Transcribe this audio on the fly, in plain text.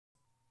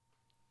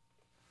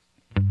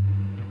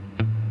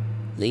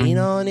Lean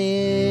on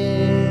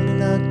in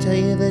and I'll tell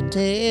you the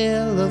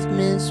tale of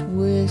Miss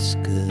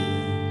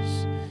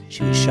Whiskers.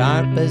 She was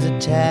sharp as a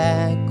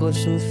tack or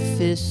some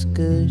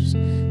Whiskers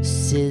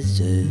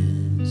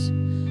scissors.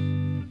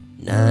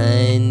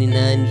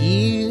 99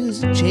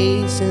 years of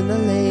chasing the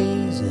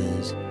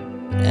lasers,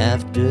 but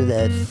after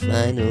that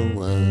final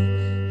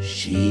one,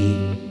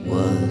 she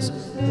was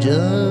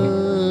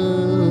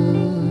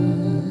done.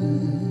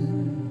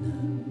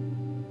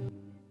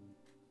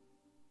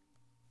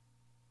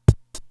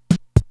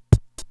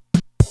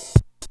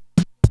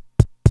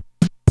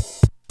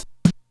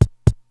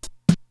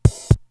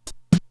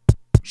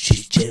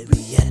 She's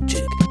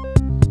geriatric,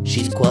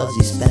 she's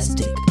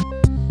quasi-spastic.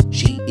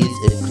 She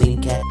is a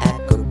clean cat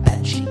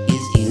acrobat, she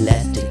is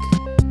elastic.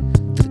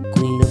 The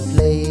queen of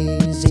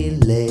Lazy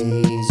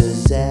Laser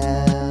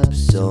Zap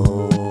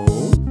Zone.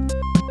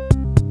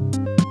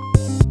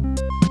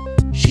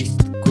 She's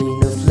the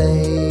queen of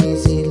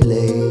Lazy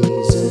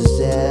Laser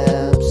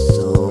Zap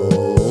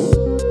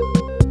Zone.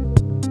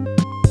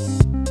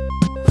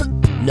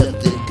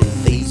 Nothing can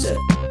phase her,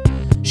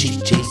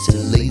 she's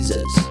chasing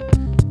lasers.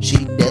 She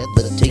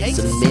never takes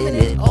a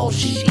minute, all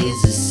she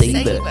is a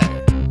saber.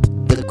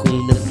 The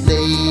queen of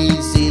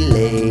Lazy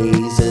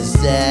Laser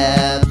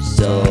Zap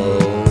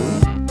Zone.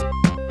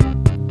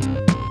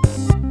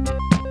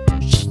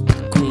 She's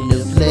the queen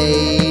of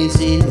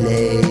Lazy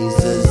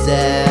Laser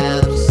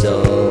Zap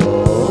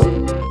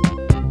Zone.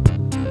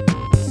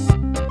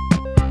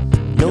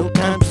 No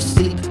time to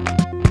sleep,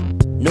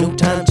 no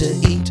time to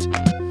eat.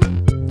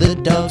 The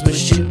dogs were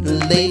shooting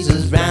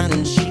lasers round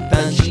and she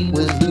found she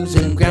was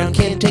losing ground.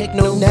 Can't take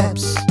no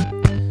naps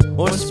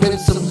or sprint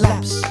some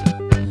laps.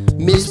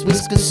 Miss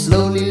Whiskers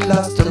slowly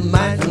lost her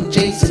mind from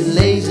chasing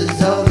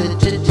lasers all the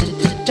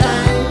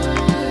time.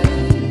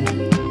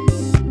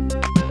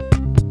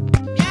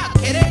 Meow,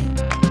 kitty.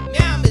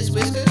 Meow, Miss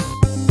Whiskers.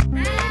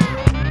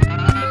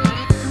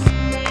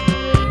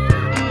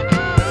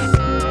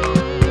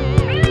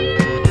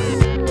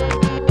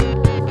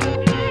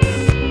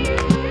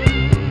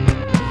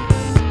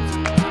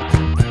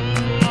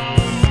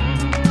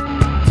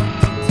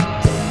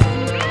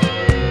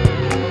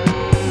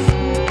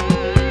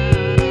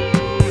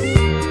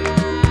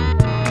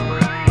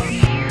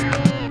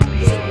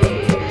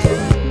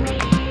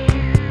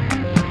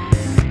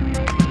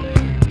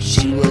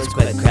 She was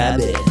quite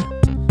crabby,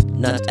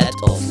 not at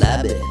all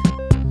flabby,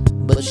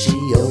 but she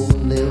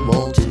only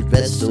wanted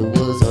rest, so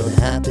was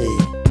unhappy.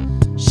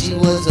 She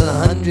was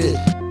 100,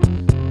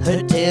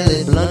 her tail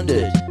it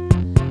blundered,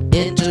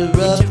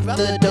 interrupt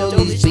the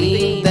doggy's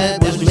beam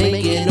that was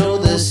making all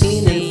the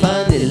scene and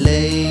finally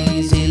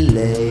Lazy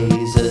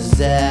Laser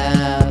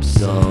Zap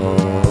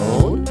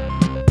Zone.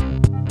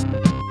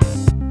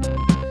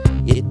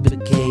 It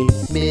became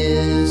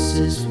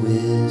Mrs.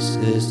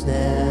 Whiskers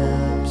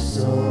Zap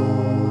Zone.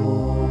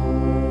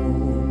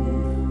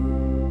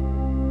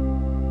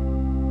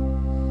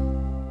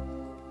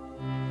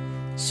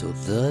 So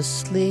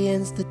thusly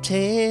ends the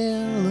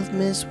tale of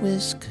Miss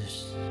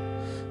Whiskers,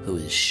 who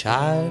is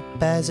sharp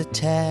as a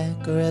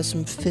tack or as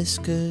some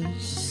Whiskers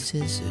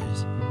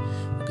scissors,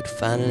 who could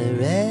finally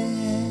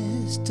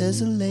rest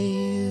as a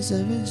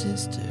laser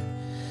resistor.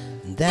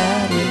 And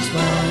that is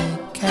why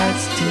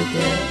cats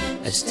today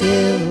are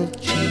still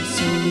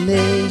chasing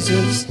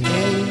lasers.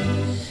 Hey,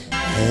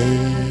 hey.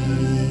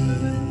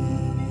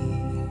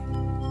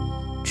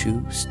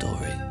 True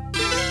story.